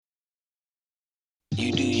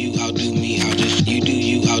You do you, I'll do me, I'll just, you do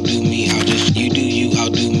you, I'll do me, I'll just, you do you, I'll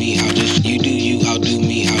do me, I'll just, you do you, I'll do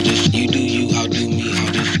me, I'll just, you do you, I'll do me,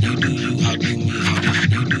 I'll just, you do you, I'll do me, I'll just,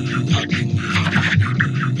 you do you, I'll do me, I'll just,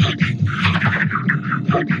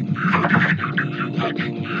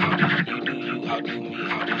 you do you, I'll do me, I'll do me, I'll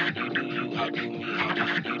do me, I'll just, you do you, I'll do me, I'll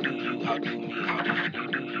just, you do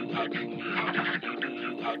you, I'll do me, I'll just, you do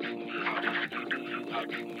you, I'll do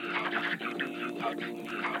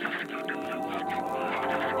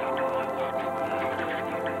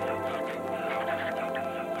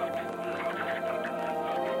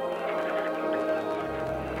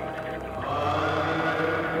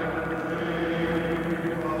I'll just, you do you, I'll do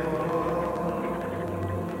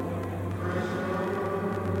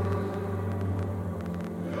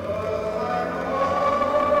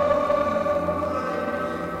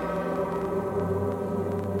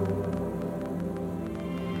I'll just,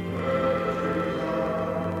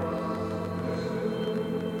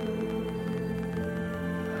 you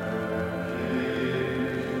do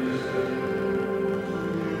you, I'll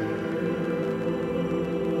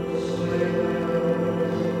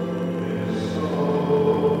do me,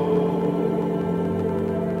 I'll just, you do you,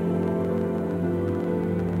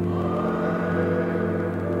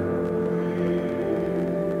 I'll do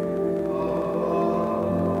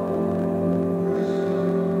me, I'll just, you do you, I'll do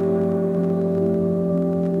me, I'll just, you do you,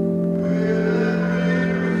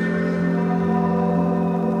 I'll do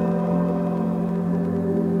me.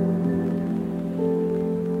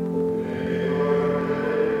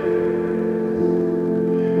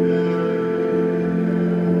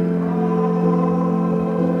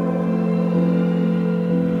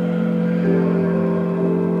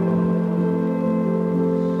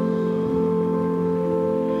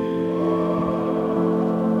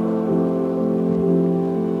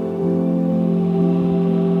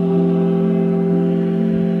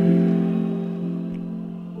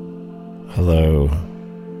 Hello.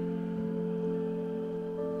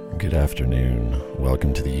 Good afternoon.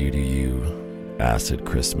 Welcome to the UDU Acid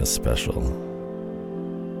Christmas Special,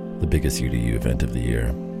 the biggest UDU event of the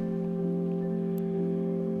year.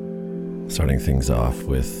 Starting things off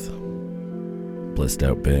with Blissed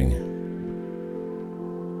Out Bing.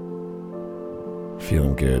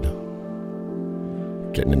 Feeling good.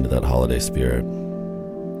 Getting into that holiday spirit.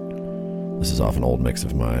 This is off an old mix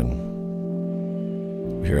of mine.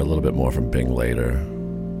 We'll hear a little bit more from Bing later.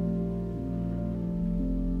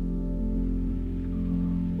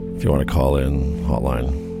 If you want to call in,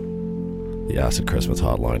 hotline, the Acid Christmas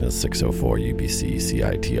hotline is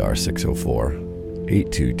 604-UBC-CITR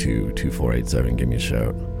 604-822-2487. Give me a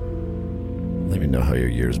shout. Let me know how your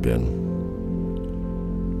year's been.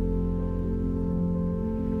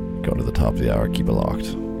 Going to the top of the hour, keep it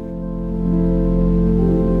locked.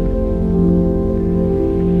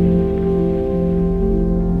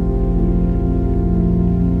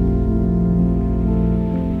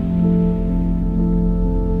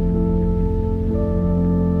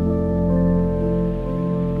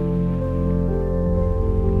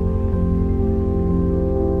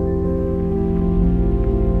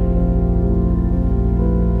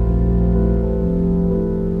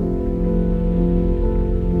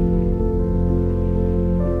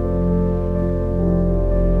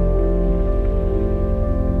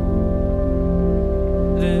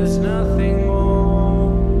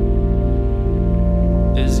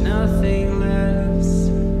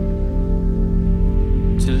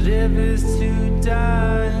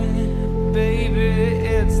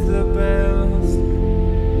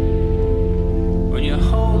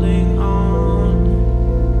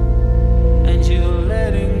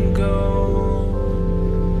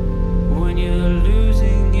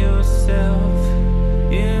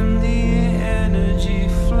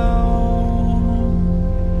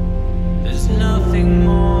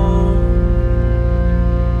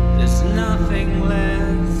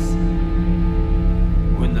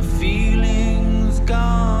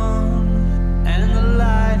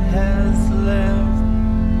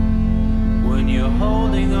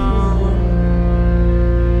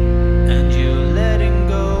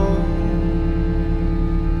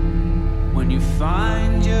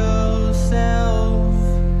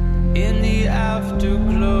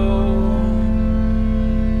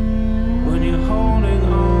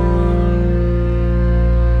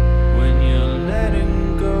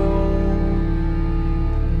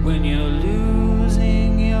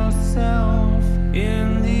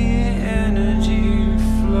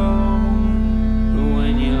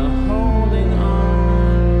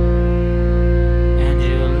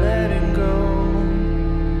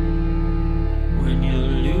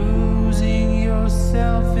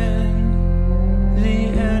 Yourself in the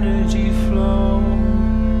energy.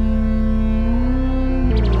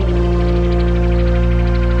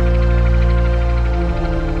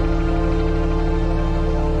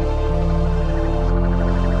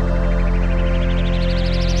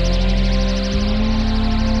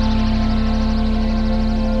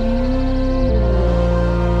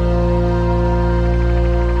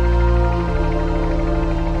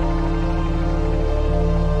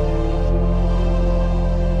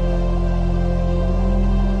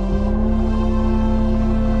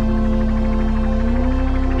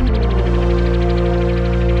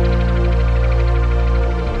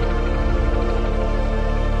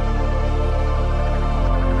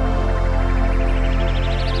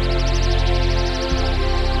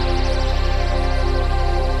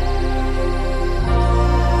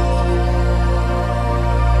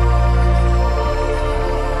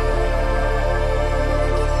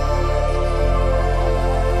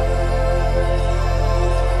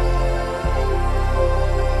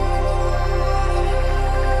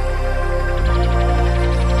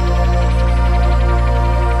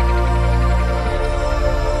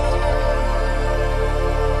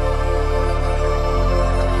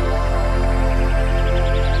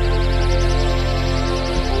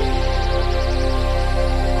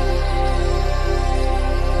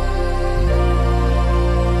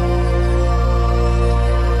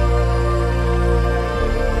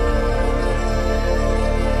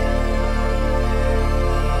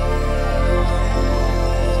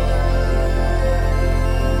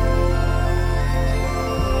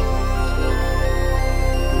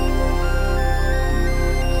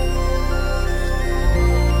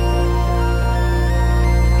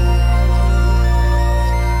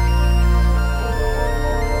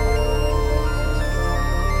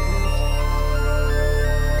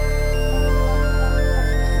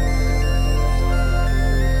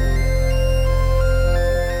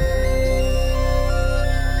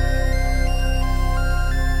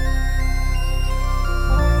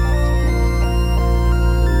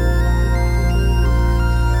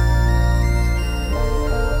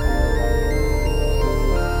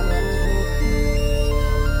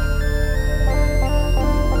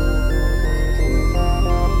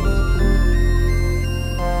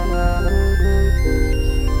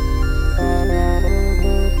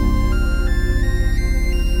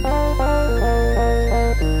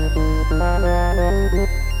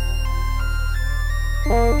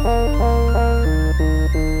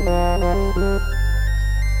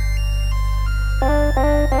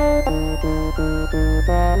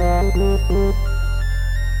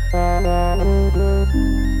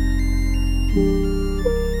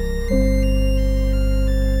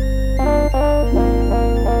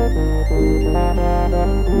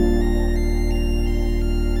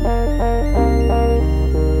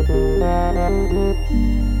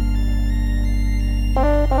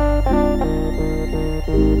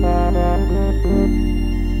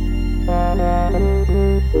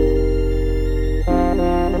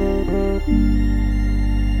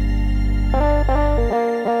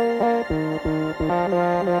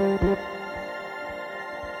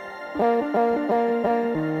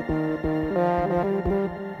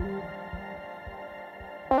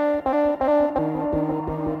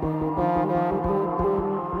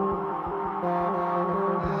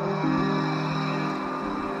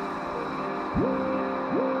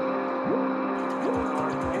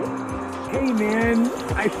 Hey man,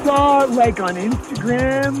 I saw like on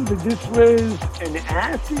Instagram that this was an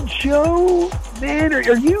acid show. Man,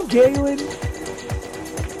 are you Galen?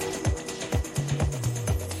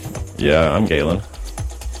 Yeah, I'm Galen.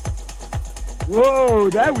 Whoa,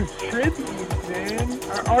 that was trippy, man.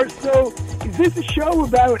 So, is this a show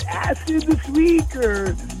about acid this week,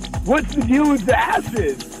 or what's the deal with the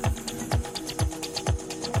acid?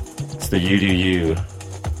 It's the You Do You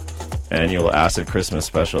annual Acid Christmas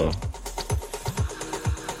special.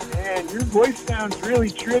 Man, your voice sounds really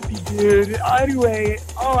trippy, dude. Anyway,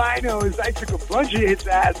 all I know is I took a bunch of hits of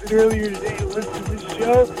acid earlier today to listen to this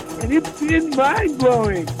show, and it's been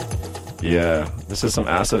mind-blowing. Yeah, this is some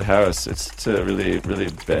acid house. It's to really, really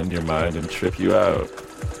bend your mind and trip you out.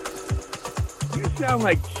 You sound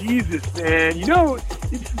like Jesus, man. You know,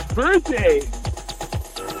 it's his birthday.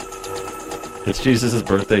 It's Jesus'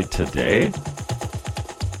 birthday today?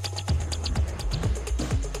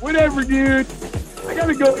 Whatever, dude. I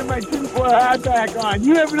gotta go get my tinfoil hat back on.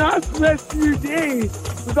 You have an awesome rest of your day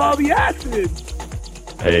with all the acid.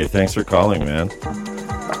 Hey, thanks for calling, man.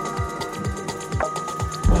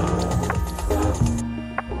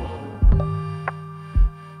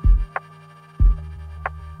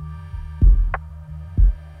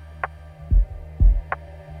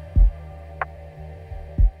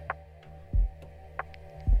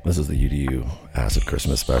 This is the You Do You Acid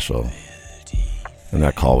Christmas special. And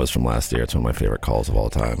that call was from last year. It's one of my favorite calls of all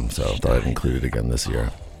time, so I thought I'd include it again this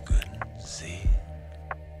year.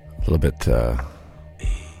 A little bit of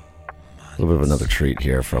another treat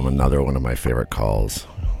here from another one of my favorite calls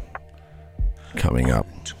coming up.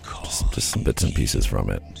 Just some bits and pieces from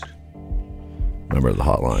it. Remember the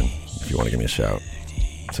hotline if you want to give me a shout.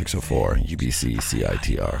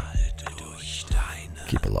 604-UBC-CITR.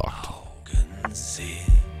 Keep it locked.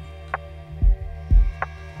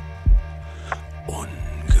 Ungerührt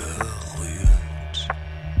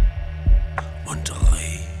und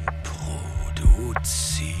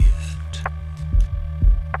reproduziert.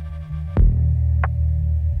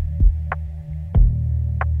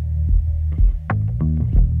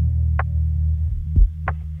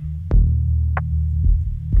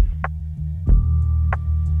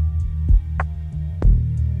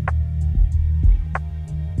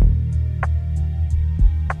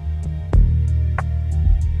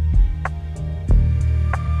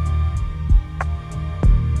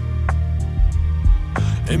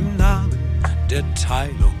 Im Namen der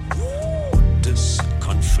Teilung und des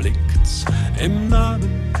Konflikts, im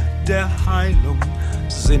Namen der Heilung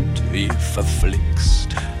sind wir verflixt.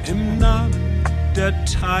 Im Namen der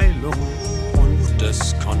Teilung und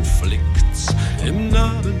des Konflikts, im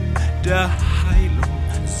Namen der Heilung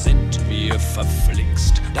sind wir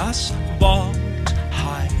verflixt. Das Wort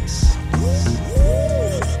heißt,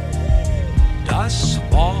 das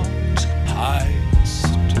Wort heißt,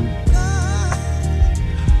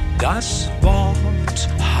 das Wort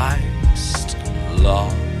heißt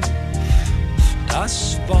Love.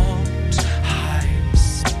 Das Wort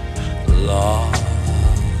heißt Love.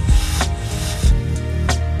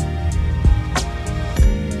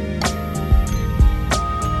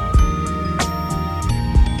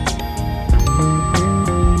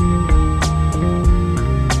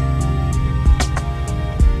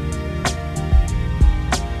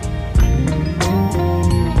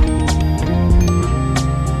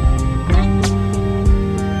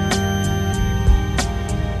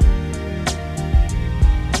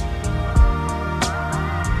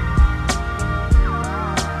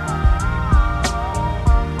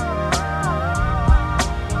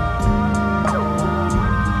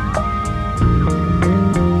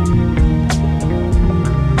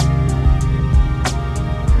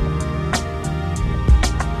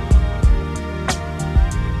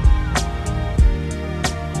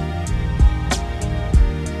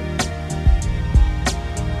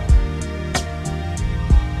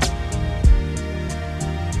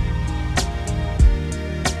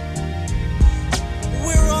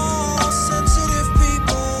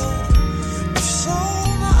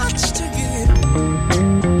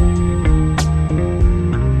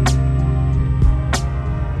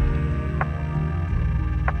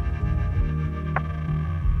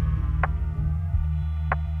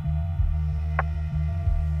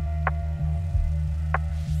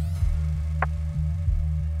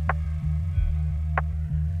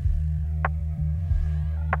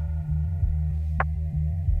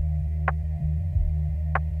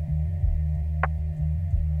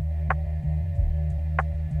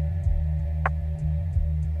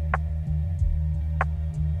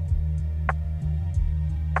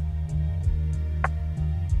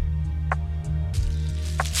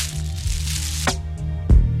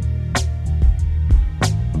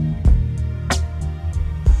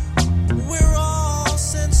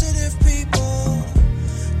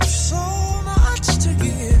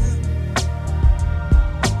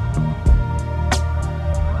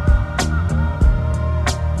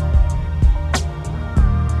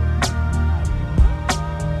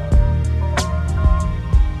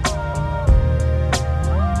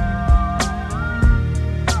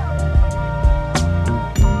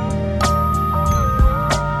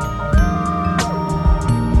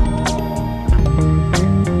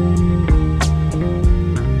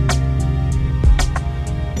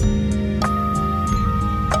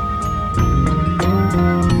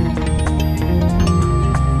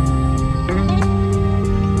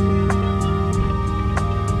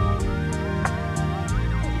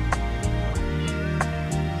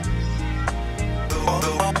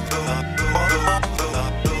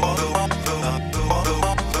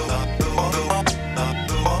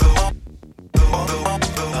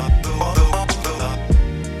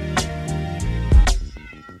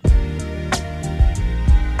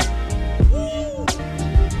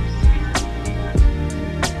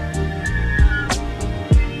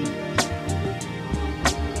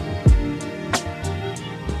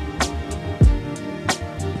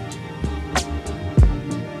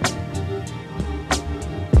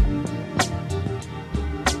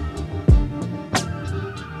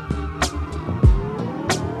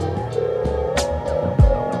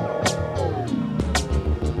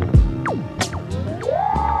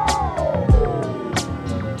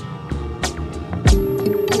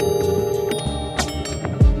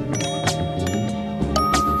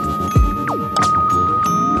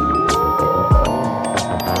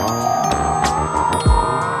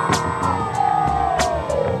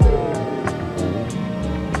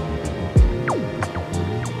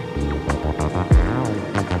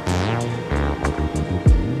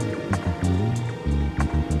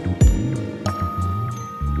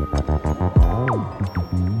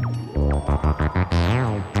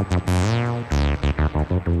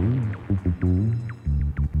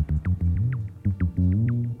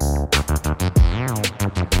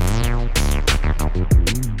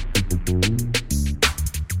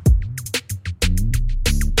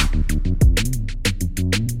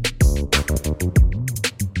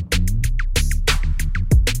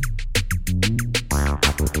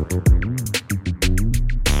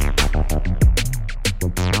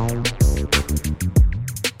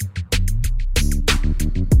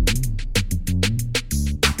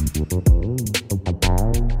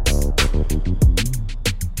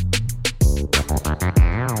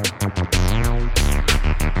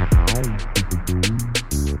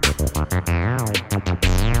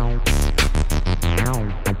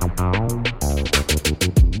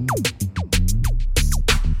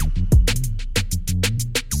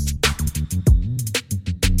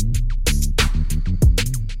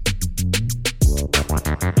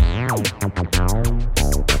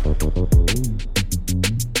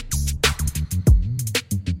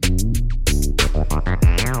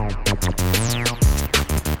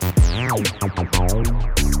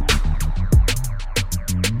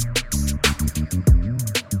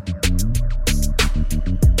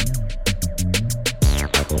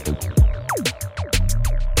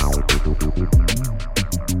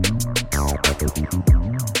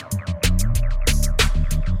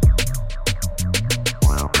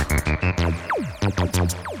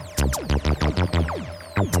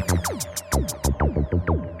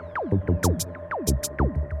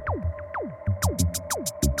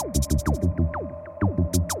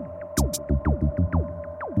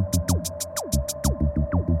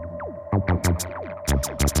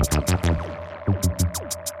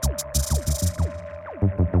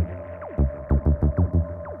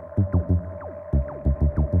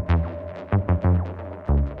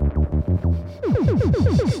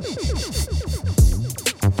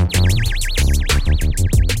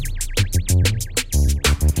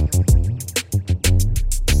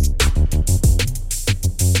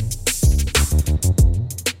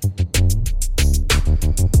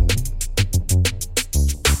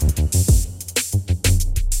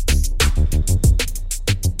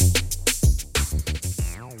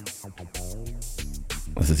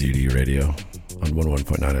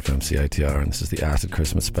 CITR, and this is the Acid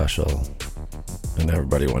Christmas Special. And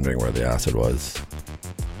everybody wondering where the acid was.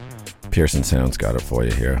 Pearson Sounds got it for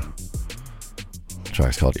you here. The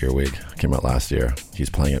track's called Earwig. Came out last year. He's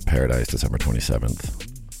playing at Paradise December 27th.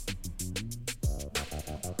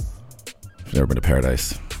 If you've never been to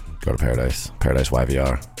Paradise, go to Paradise. Paradise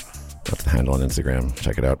YVR. That's the handle on Instagram.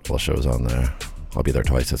 Check it out. All the shows on there. I'll be there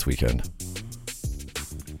twice this weekend.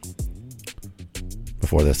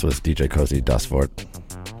 Before this was DJ Cozy Dustfort.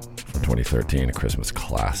 2013, a Christmas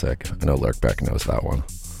classic. I know Lurkbeck knows that one.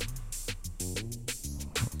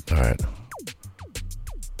 Alright.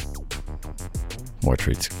 More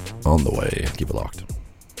treats on the way. Keep it locked.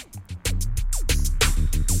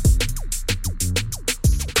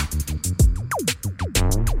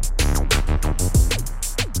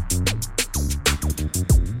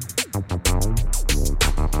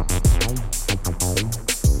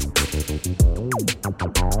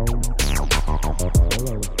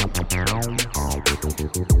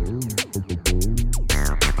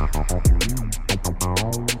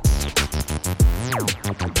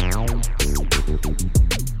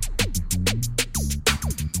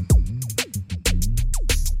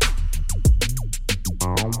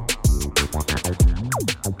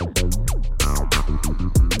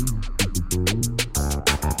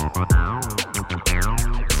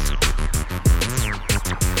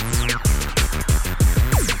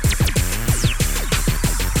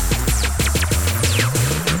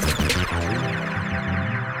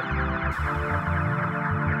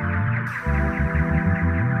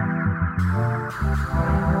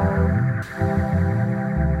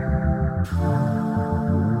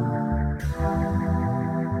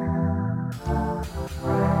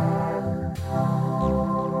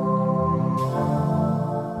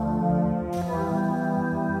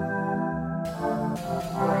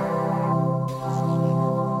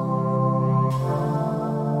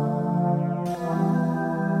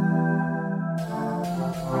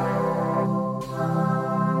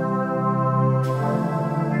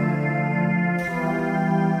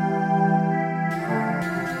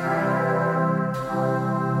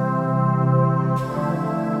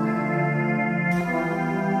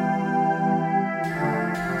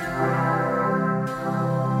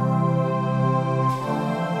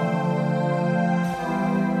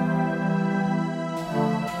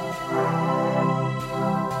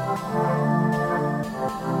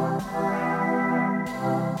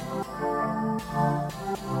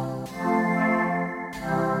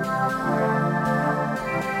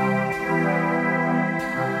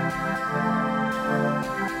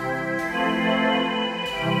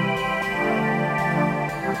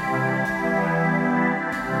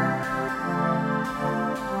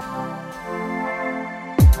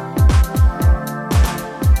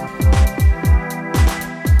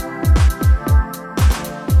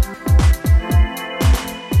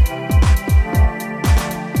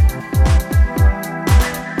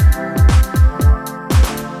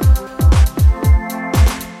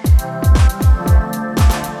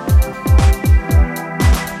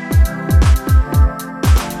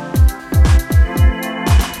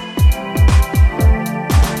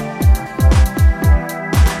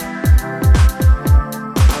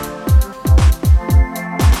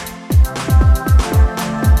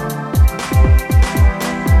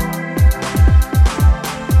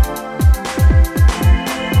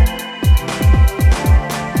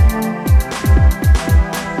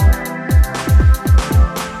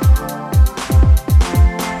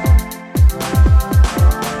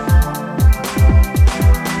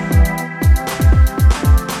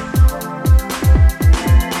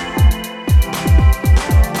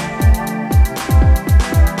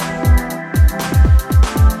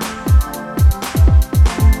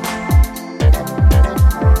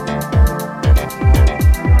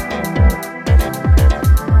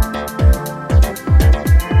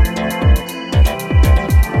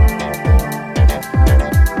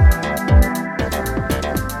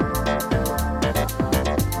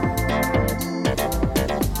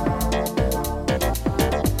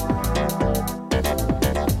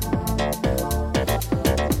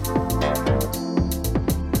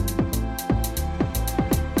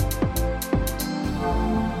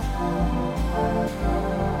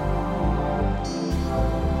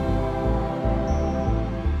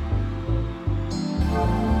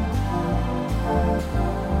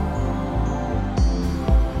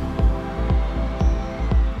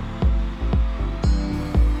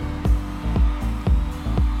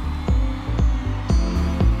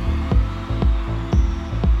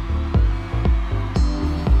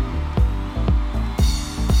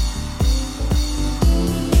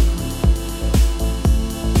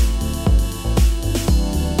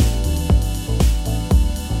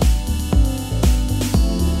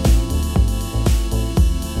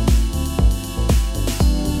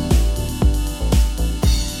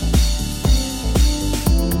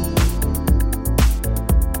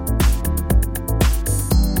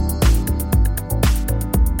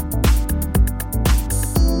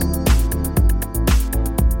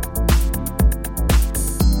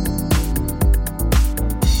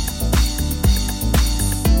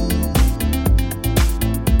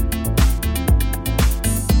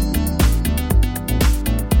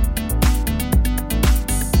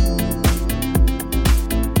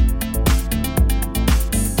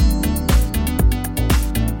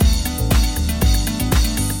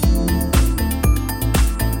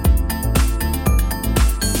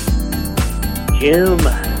 Jim.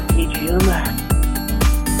 Hey, Jim.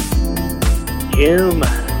 Jim.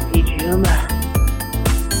 Hey, Jim.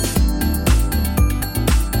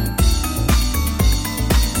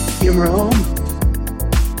 Jim, we're home.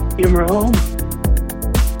 Jim, we're home.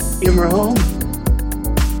 Jim, we're home.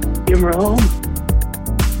 Jim, we're home.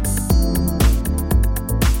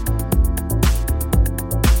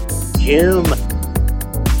 Jim.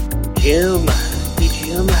 Jim. Hey,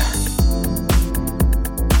 Jim.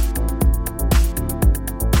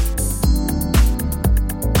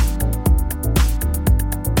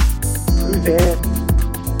 Who's there?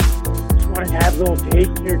 Just want to have a little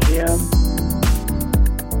taste here, Jim.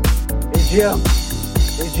 Hey, Jim.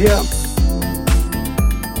 Hey, Jim.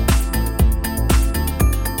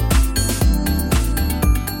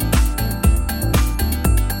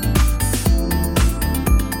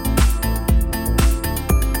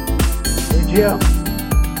 Jim.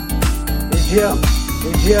 Hey, Jim.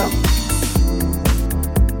 Hey, Jim.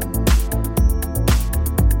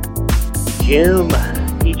 Jim.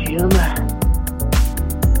 Hey, Jim.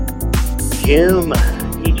 Jim.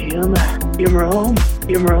 Hey, Jim. Jim Rome.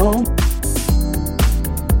 Jim Rome.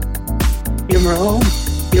 Jim Rome.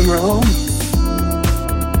 Jim Rome.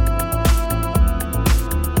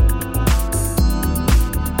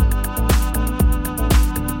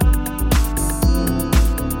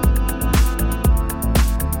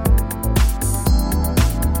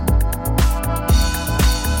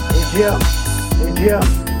 Jim. Hey, Jim.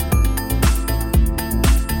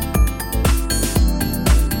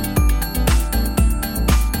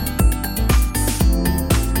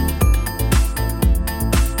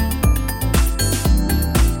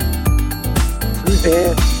 Who's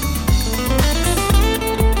there?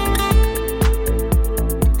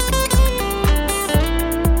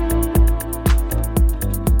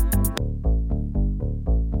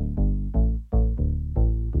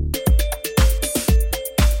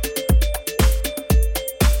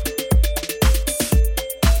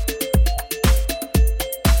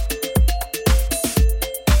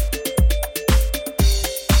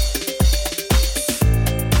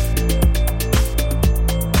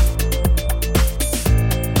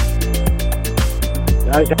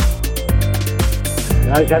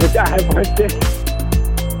 Guys, have a die birthday.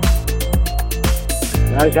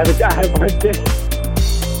 Guys, have a die birthday.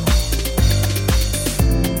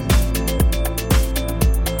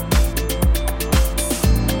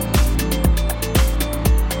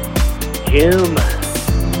 Jim.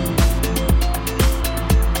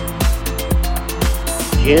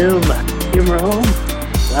 Jim. Jim Rome.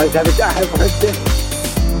 Guys, have a die birthday.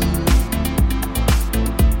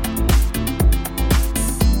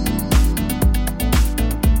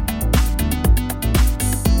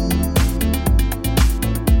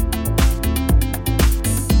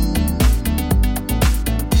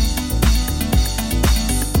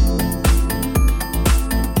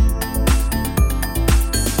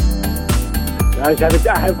 Guys, have a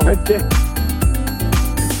die birthday.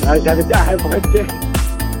 Guys, have a die birthday.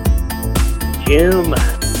 Jim.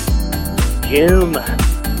 Jim.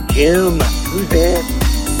 Jim. Who's there?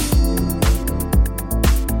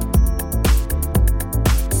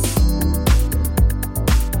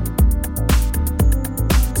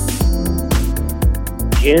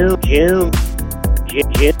 Jim. Jim.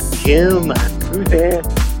 Jim. Who's there?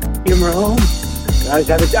 Jim Rome. Guys,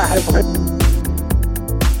 have a die birthday.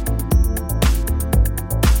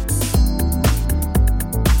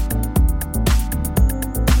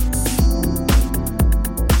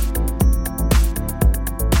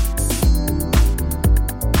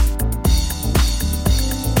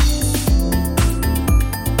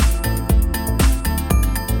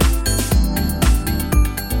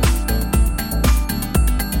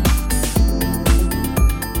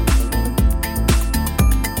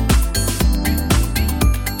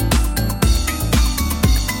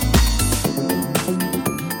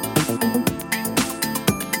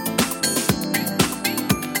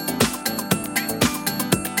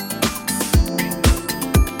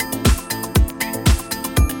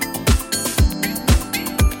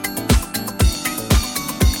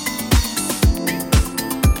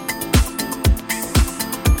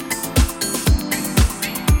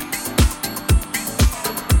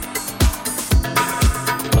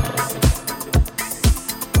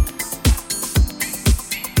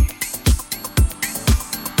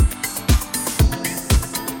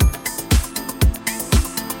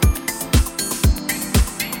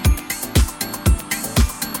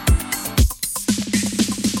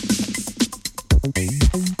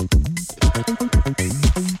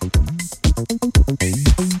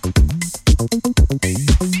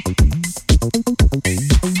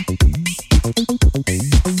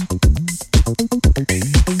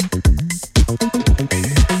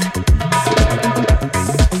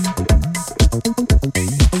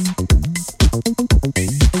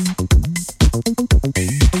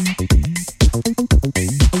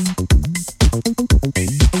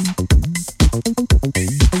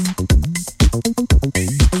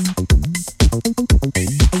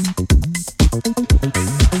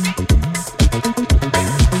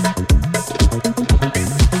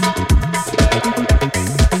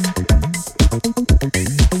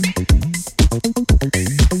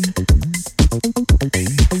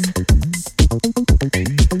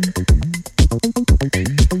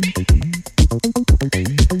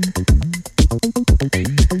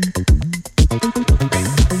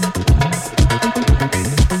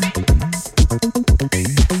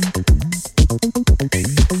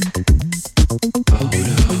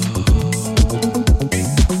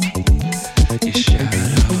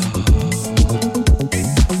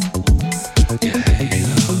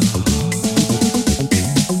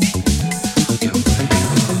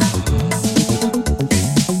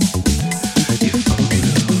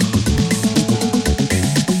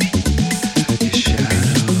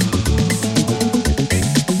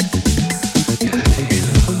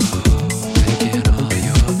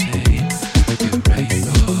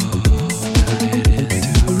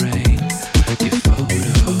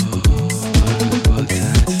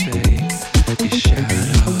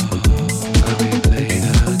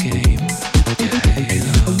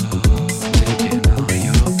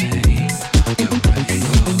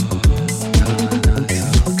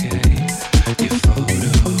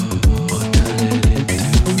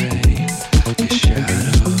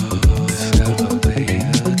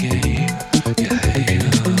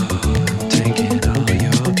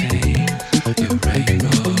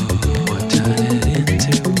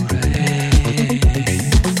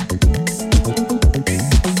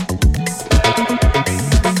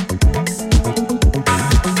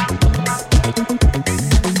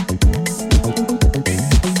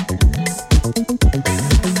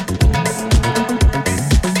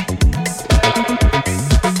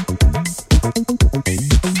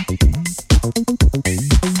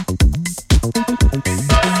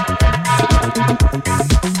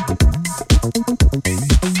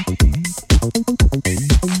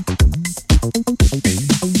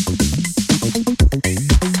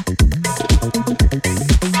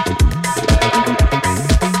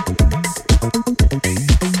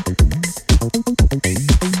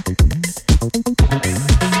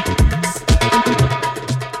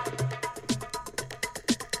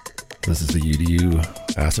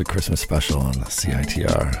 Acid Christmas special on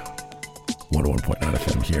CITR 101.9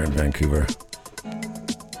 FM here in Vancouver.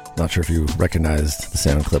 Not sure if you recognized the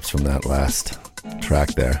sound clips from that last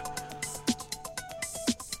track there.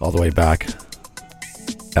 All the way back,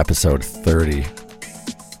 episode 30.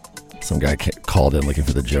 Some guy called in looking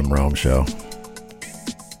for the Jim Rome show.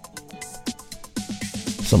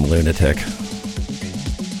 Some lunatic.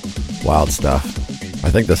 Wild stuff. I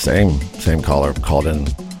think the same caller called in,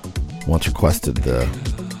 once requested the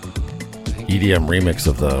EDM remix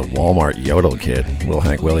of the Walmart Yodel Kid, Lil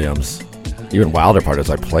Hank Williams. Even wilder part is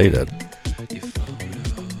I played it.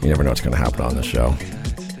 You never know what's going to happen on this show.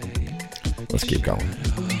 Let's keep going.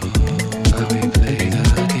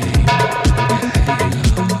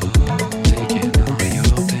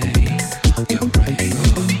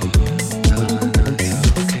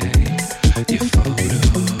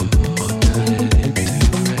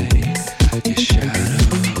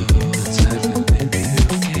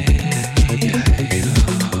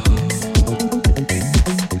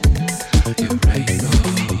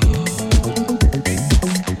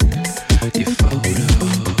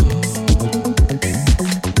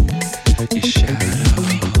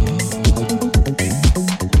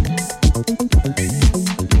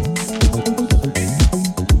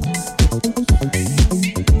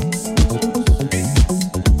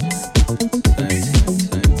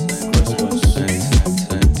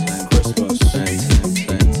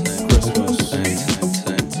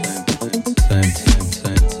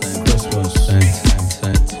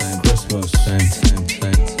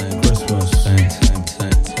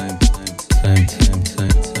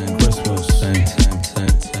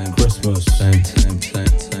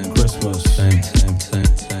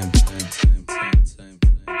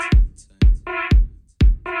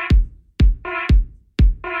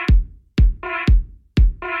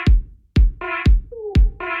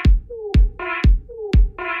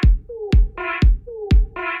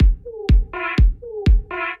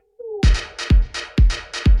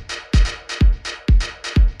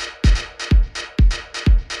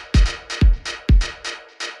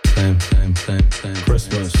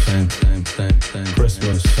 Christmas,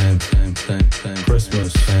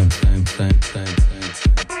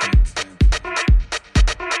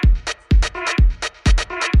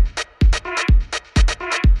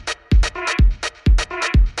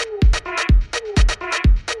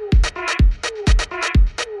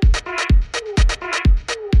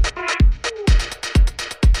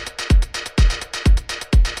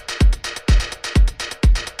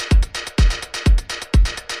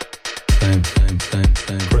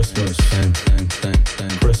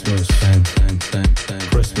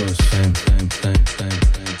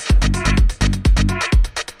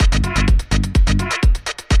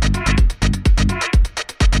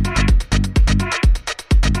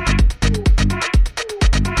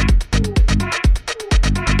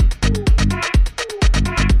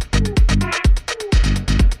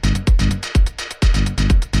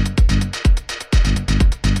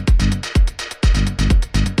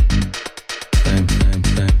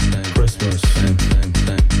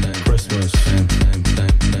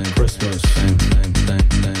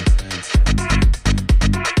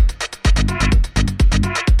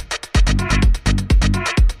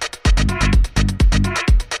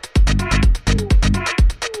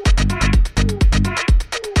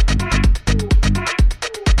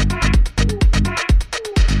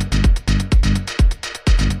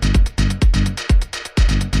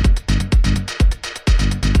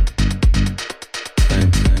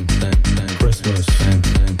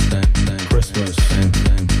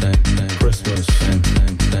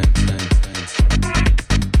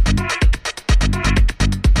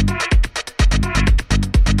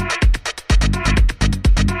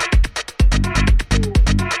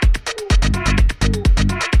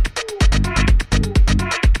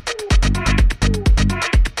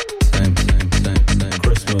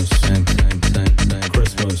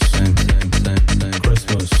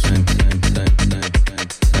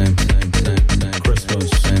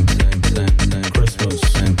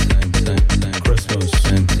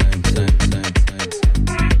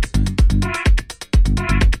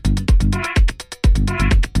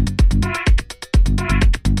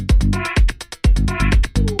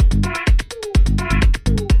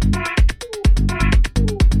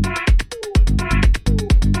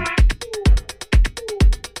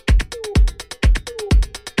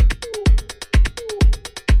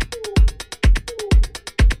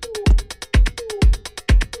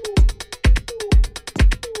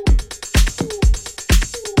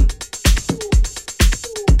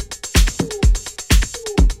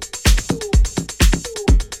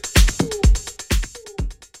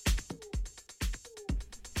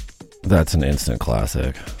 That's an instant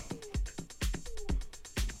classic.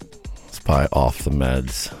 It's by Off the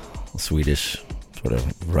Meds, a Swedish sort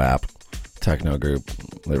of rap techno group.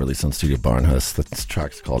 They released on Studio Barnhus. The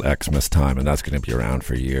track's called Xmas Time, and that's going to be around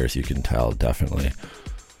for years. You can tell, definitely.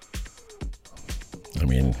 I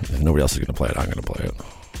mean, if nobody else is going to play it, I'm going to play it.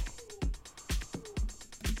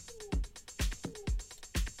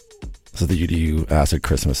 This is the UDU Acid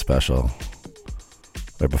Christmas special.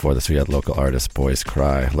 Right before this, we had local artist Boys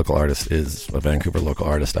Cry. Local artist is a Vancouver local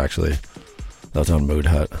artist, actually. That was on Mood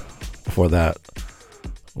Hut. Before that,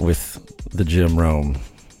 with the Jim Rome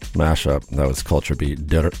mashup, that was Culture Beat,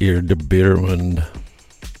 Der Eer de Beerwund.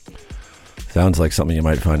 Sounds like something you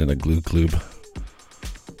might find in a glue club.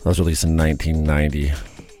 That was released in 1990.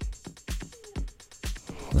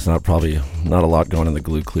 There's not a lot going in the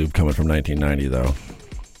glue club coming from 1990, though.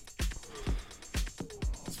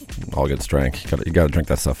 All gets drank. You gotta drink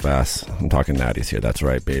that stuff fast. I'm talking natties here. That's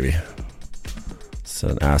right, baby. It's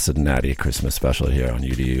an acid natty Christmas special here on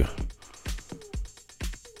UDU.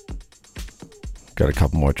 Got a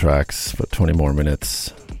couple more tracks, but 20 more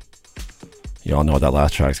minutes. You all know what that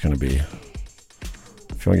last track's going to be.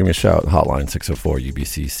 If you want to give me a shout, hotline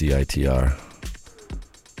 604-UBC-CITR.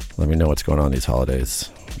 Let me know what's going on these holidays.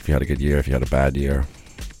 If you had a good year, if you had a bad year.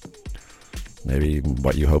 Maybe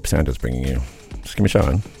what you hope Santa's bringing you. Just give me a shout,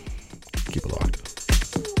 man. Keep it locked.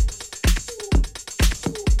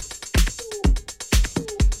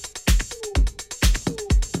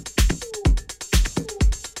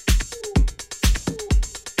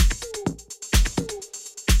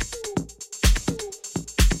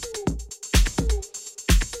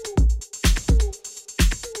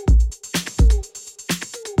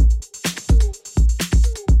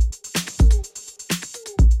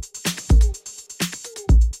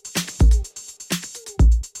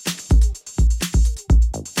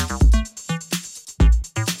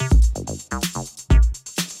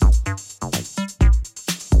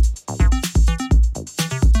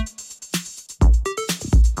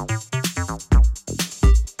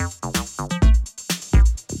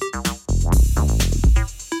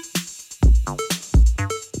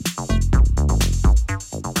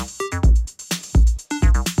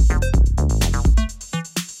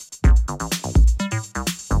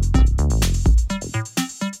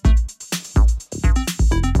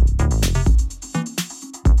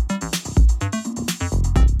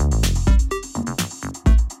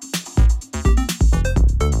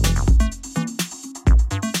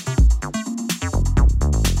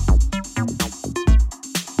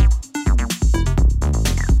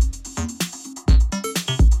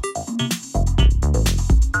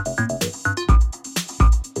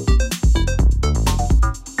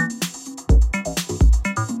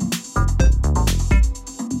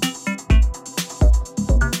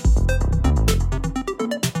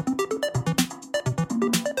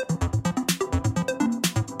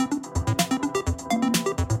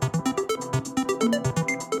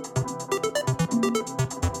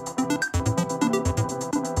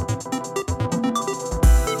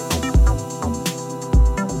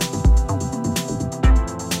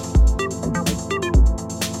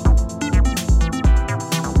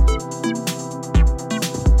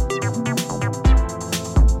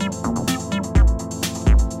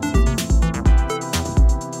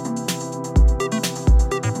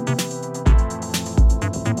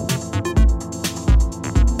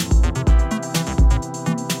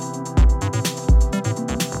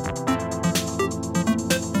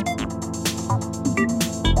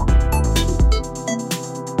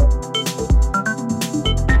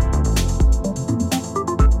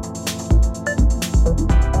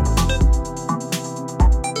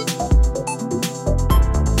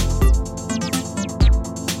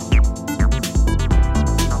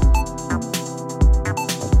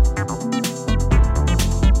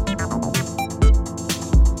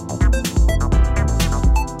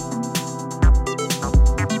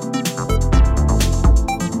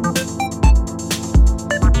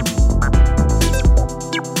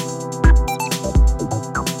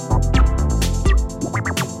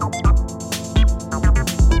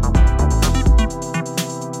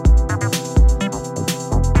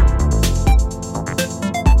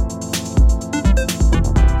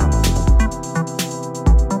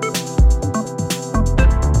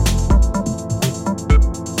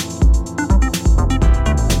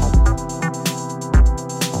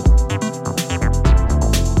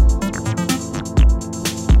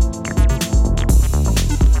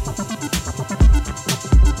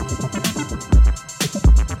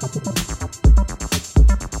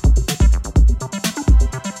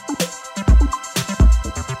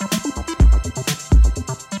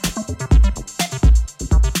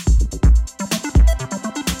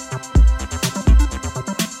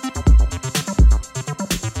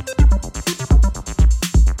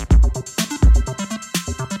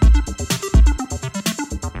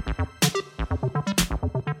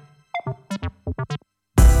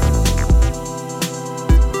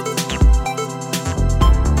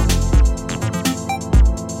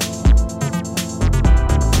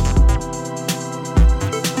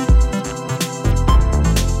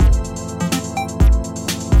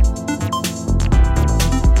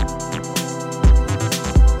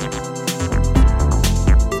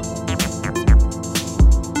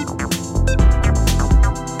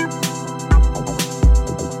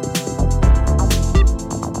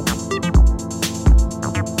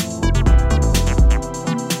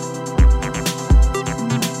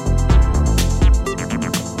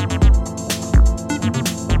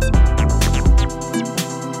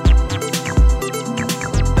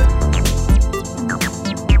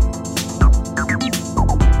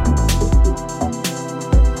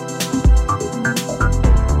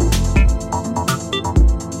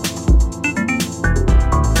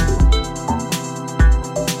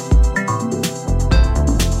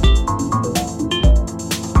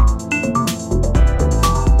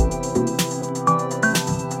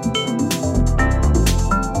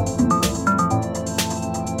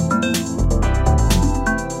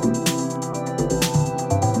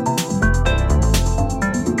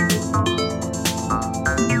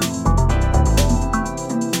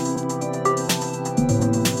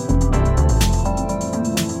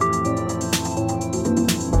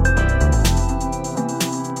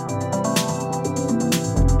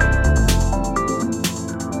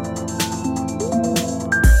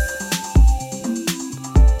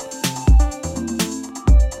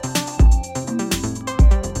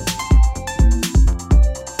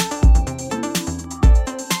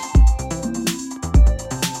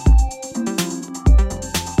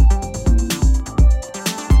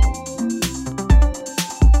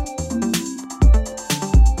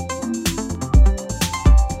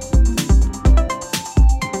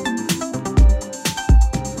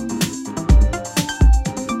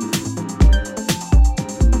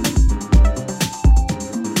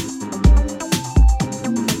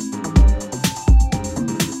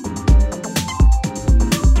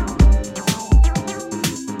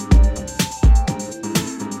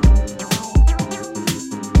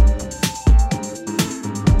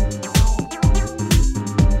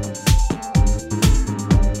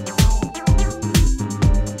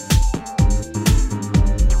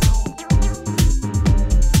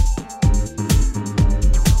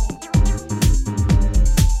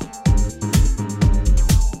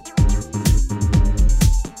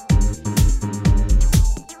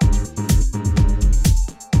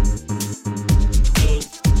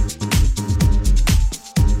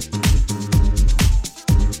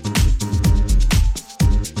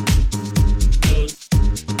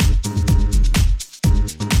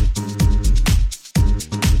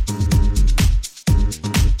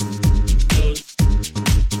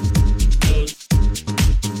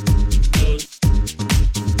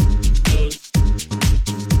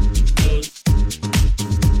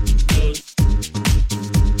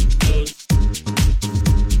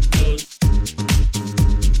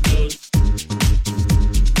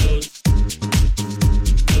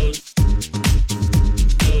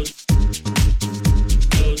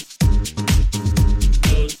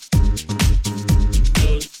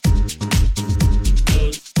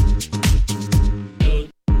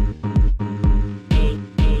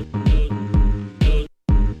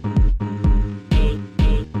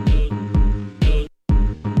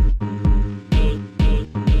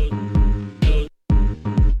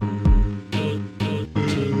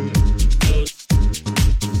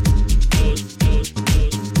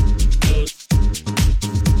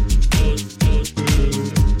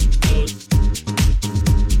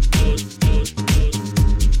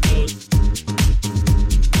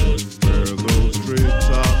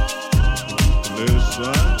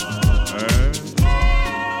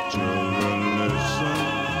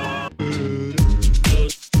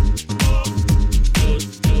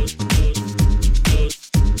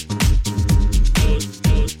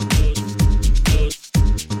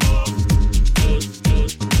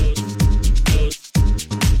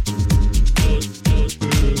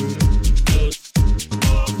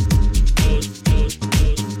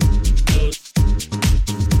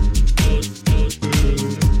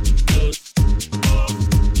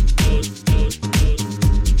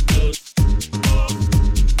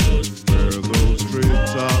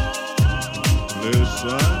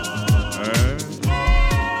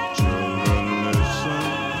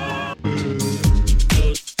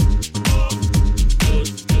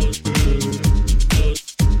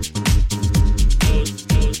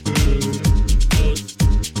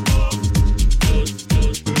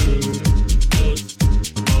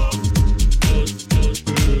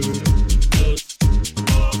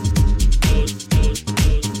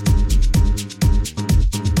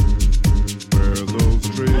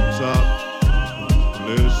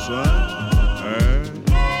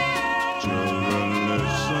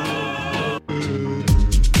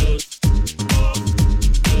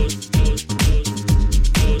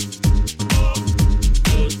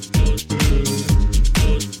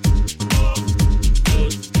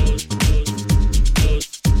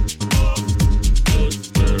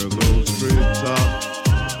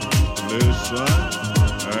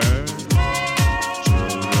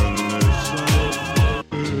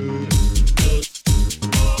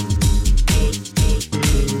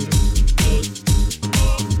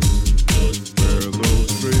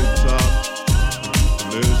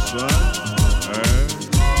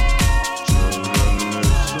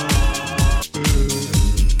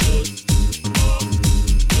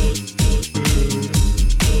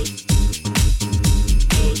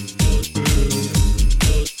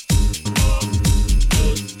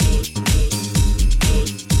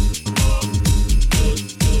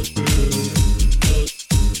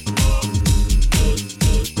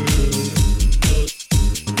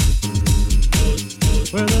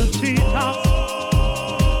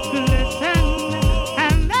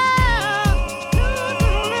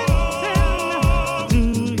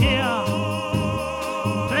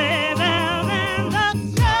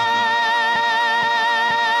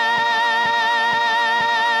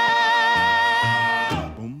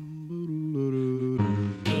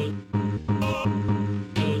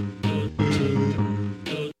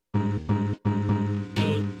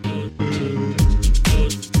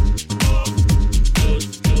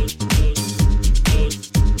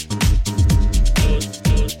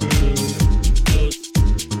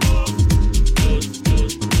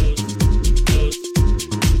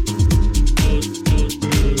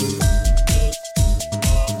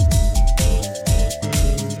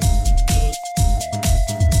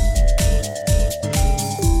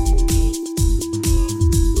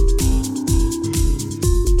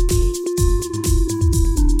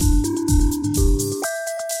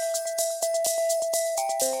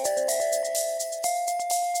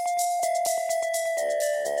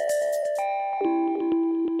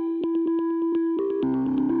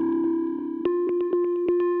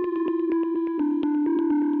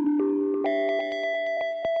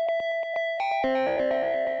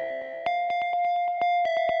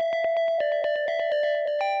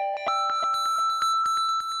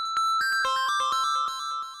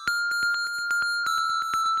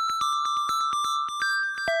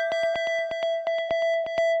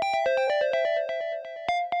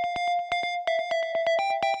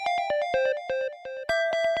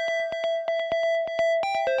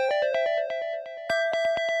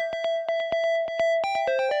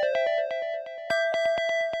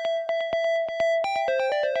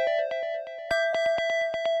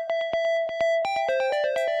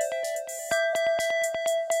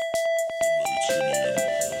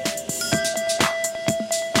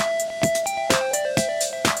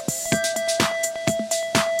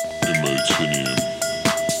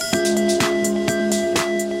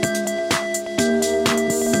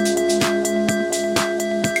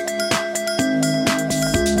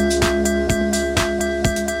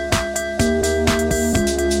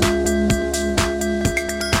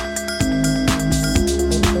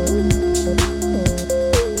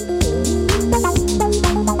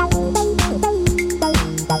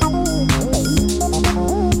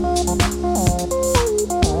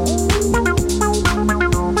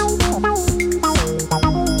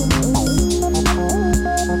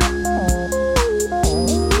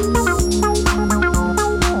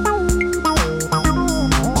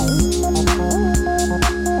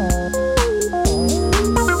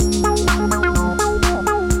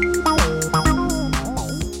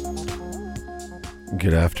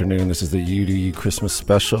 Good afternoon. This is the You Do You Christmas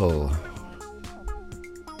special.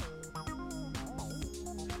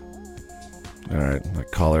 All right,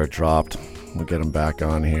 that caller dropped. We'll get him back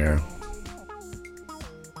on here.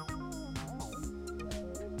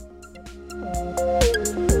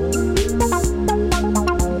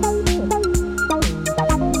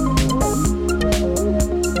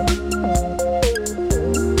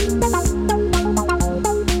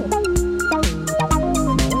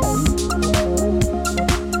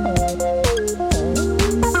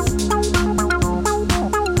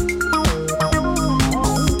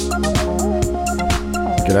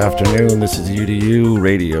 Good afternoon. This is UDU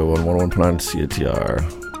Radio on 101.9 CTR.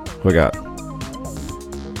 Who we got?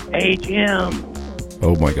 Hey, Jim.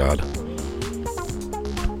 Oh my God.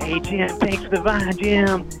 Hey, Jim. Thanks for the vine,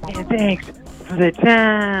 Jim. And thanks for the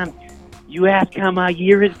time. You asked how my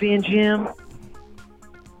year has been, Jim?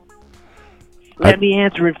 Let me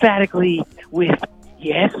answer emphatically with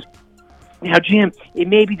yes. Now, Jim, it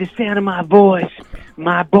may be the sound of my voice,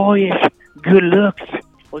 my boyish good looks,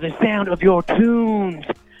 or the sound of your tunes,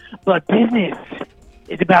 but business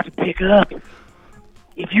is about to pick up.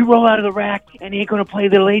 If you roll out of the rack and ain't gonna play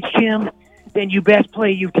Little H, Jim, then you best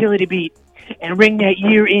play Utility Beat and ring that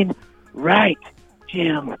year in right,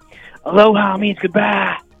 Jim. Aloha means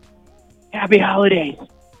goodbye. Happy holidays.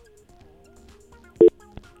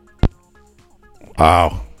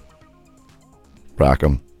 Wow. Rock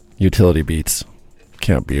 'em. Utility Beats.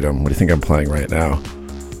 Can't beat 'em. What do you think I'm playing right now?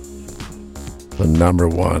 The number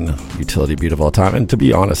one utility beat of all time. And to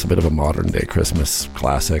be honest, a bit of a modern day Christmas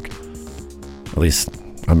classic. At least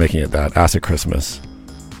I'm making it that. Acid Christmas.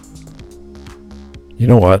 You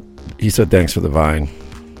know what? He said thanks for the vine.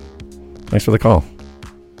 Thanks for the call.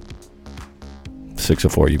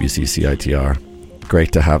 604 UBC CITR.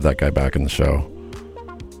 Great to have that guy back in the show.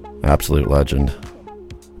 Absolute legend.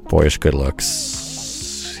 Boyish good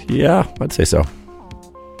looks. Yeah, I'd say so.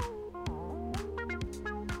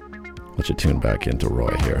 Let's you tune back into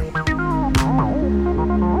Roy here.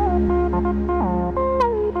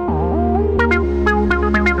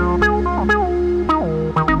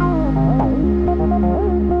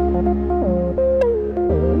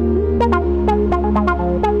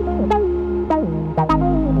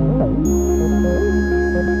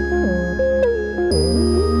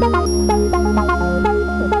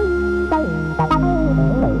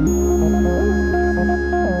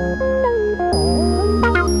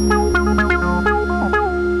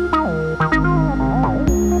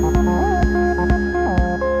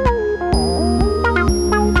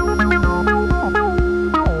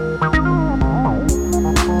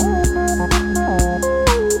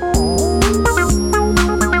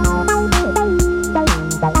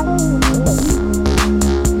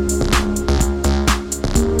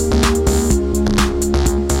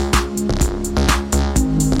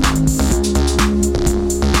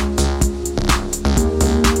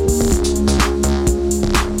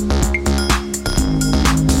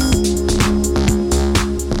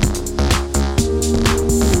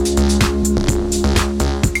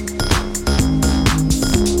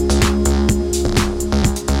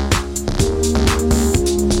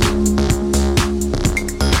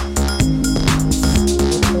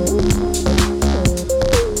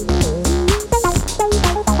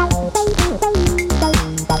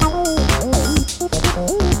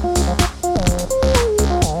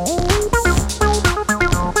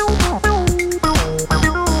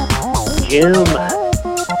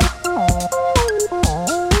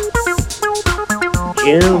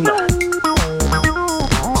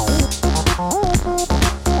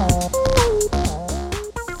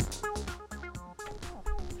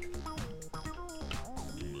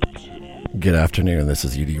 Good afternoon. This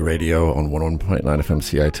is UD Radio on 101.9 FM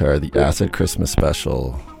CITR, the Acid Christmas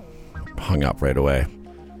special. Hung up right away.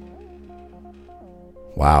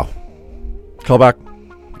 Wow. Call back.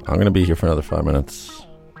 I'm going to be here for another 5 minutes.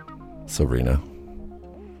 Sabrina.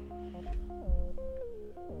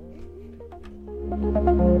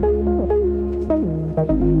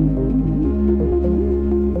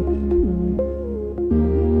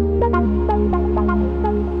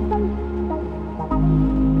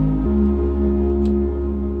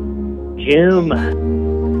 Jim.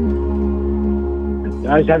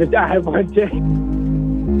 I was having to die one day.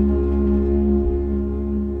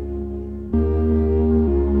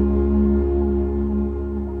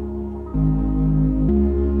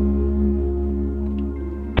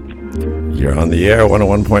 You're on the air,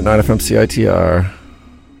 101.9 FM CITR.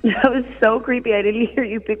 That was so creepy. I didn't hear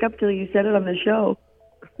you pick up till you said it on the show.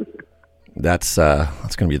 That's going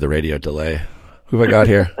to be the radio delay. Who have I got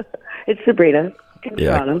here? It's Sabrina.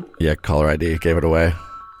 Yeah, caller ID gave it away.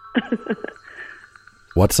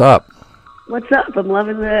 What's up? What's up? I'm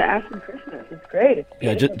loving the Acid Christmas. It's great.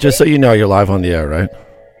 Yeah, just so you know, you're live on the air, right?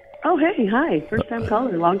 Oh, hey, hi. First time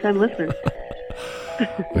caller, long time listener.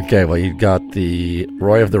 Okay, well, you got the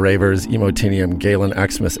Roy of the Ravers, Emotinium, Galen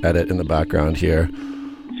Xmas edit in the background here.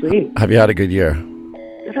 Sweet. Have you had a good year?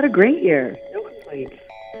 I've had a great year. No complaints.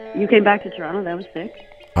 You came back to Toronto. That was sick.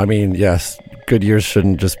 I mean, yes, good years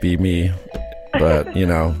shouldn't just be me, but, you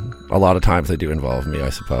know, a lot of times they do involve me, I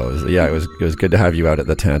suppose. Yeah, it was good to have you out at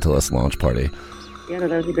the Tantalus launch party. Yeah, no,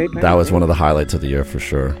 that was a great party. That was one of the highlights of the year for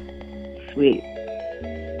sure. Sweet.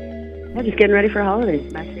 I'm just getting ready for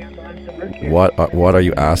holidays. Maxing out the lines of work here. What are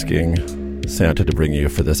you asking Santa to bring you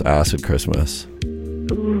for this acid Christmas?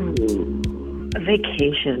 Ooh, a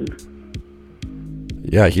vacation.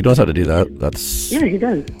 Yeah, he knows how to do that. That's Yeah, he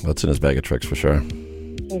does. That's in his bag of tricks for sure.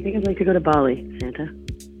 I think I'd like to go to Bali, Santa.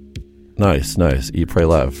 Nice. Eat, pray,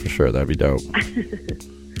 love for sure. That'd be dope.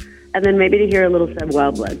 And then maybe to hear a little Seb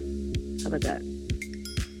Wildblood. How about that?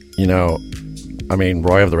 You know, I mean,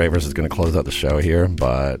 Roy of the Ravers is going to close out the show here,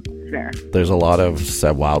 but Fair. there's a lot of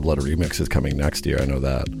Seb Wildblood remixes coming next year. I know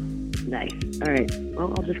that. Nice. All right.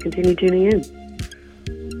 Well, I'll just continue tuning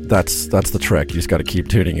in. That's the trick. You just got to keep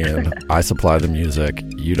tuning in. I supply the music.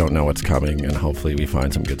 You don't know what's coming, and hopefully we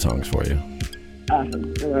find some good songs for you.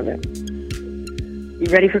 Awesome. I love it. You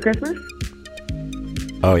ready for Christmas?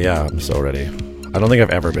 Oh yeah, I'm so ready. I don't think I've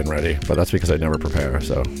ever been ready, but that's because I never prepare.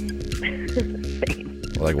 So,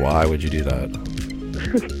 like, why would you do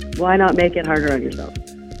that? Why not make it harder on yourself?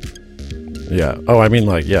 Yeah. Oh, I mean,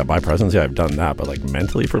 like, yeah, buy presents. Yeah, I've done that, but like,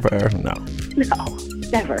 mentally prepare? No. No,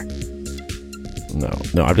 never.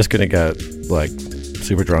 No. I'm just gonna get like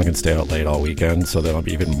super drunk and stay out late all weekend, so then I'll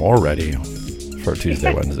be even more ready for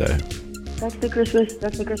Tuesday, Wednesday. That's the Christmas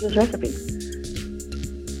recipe.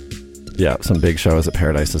 Yeah, some big shows at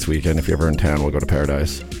Paradise this weekend. If you're ever in town, we'll go to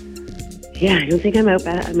Paradise. Yeah, I don't think I'm out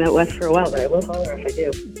west for a while, but I will holler if I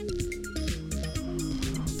do.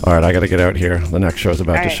 All right, I got to get out here. The next show's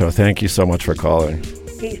about All to right. show. Thank you so much for calling.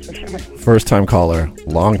 Peace for sure. First time caller,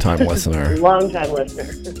 long time listener. Long time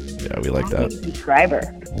listener. Yeah, we like that. Subscriber.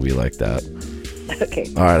 We like that.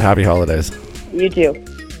 Okay. All right, happy holidays. You too.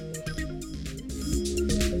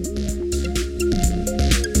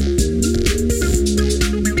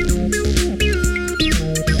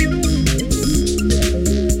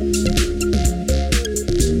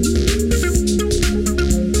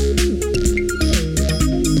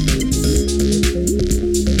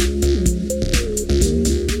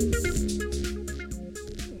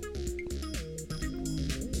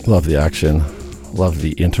 Love the action. Love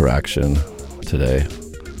the interaction today.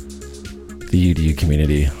 The UDU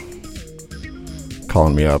community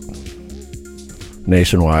calling me up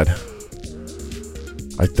nationwide.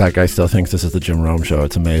 That guy still thinks this is the Jim Rome show.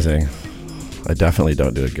 It's amazing. I definitely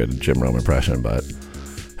don't do a good Jim Rome impression, but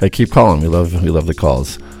hey, keep calling. We love the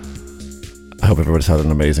calls. I hope everybody's had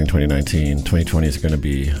an amazing 2019. 2020 is going to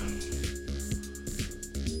be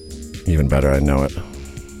even better. I know it.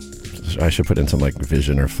 I should put in some like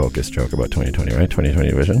vision or focus joke about 2020, right?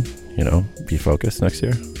 2020 vision, you know, be focused next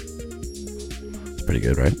year. It's pretty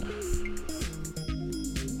good, right?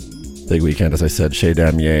 Big weekend, as I said, Chez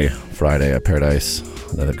Damier Friday at Paradise.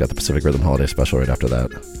 And then they've got the Pacific Rhythm Holiday Special right after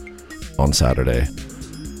that on Saturday.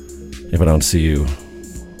 If I don't see you,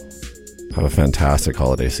 have a fantastic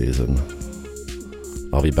holiday season.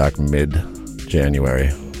 I'll be back mid-January.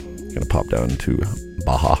 Gonna pop down to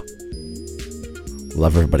Baja.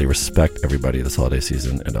 Love everybody, respect everybody this holiday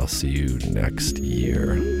season, and I'll see you next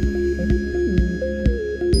year.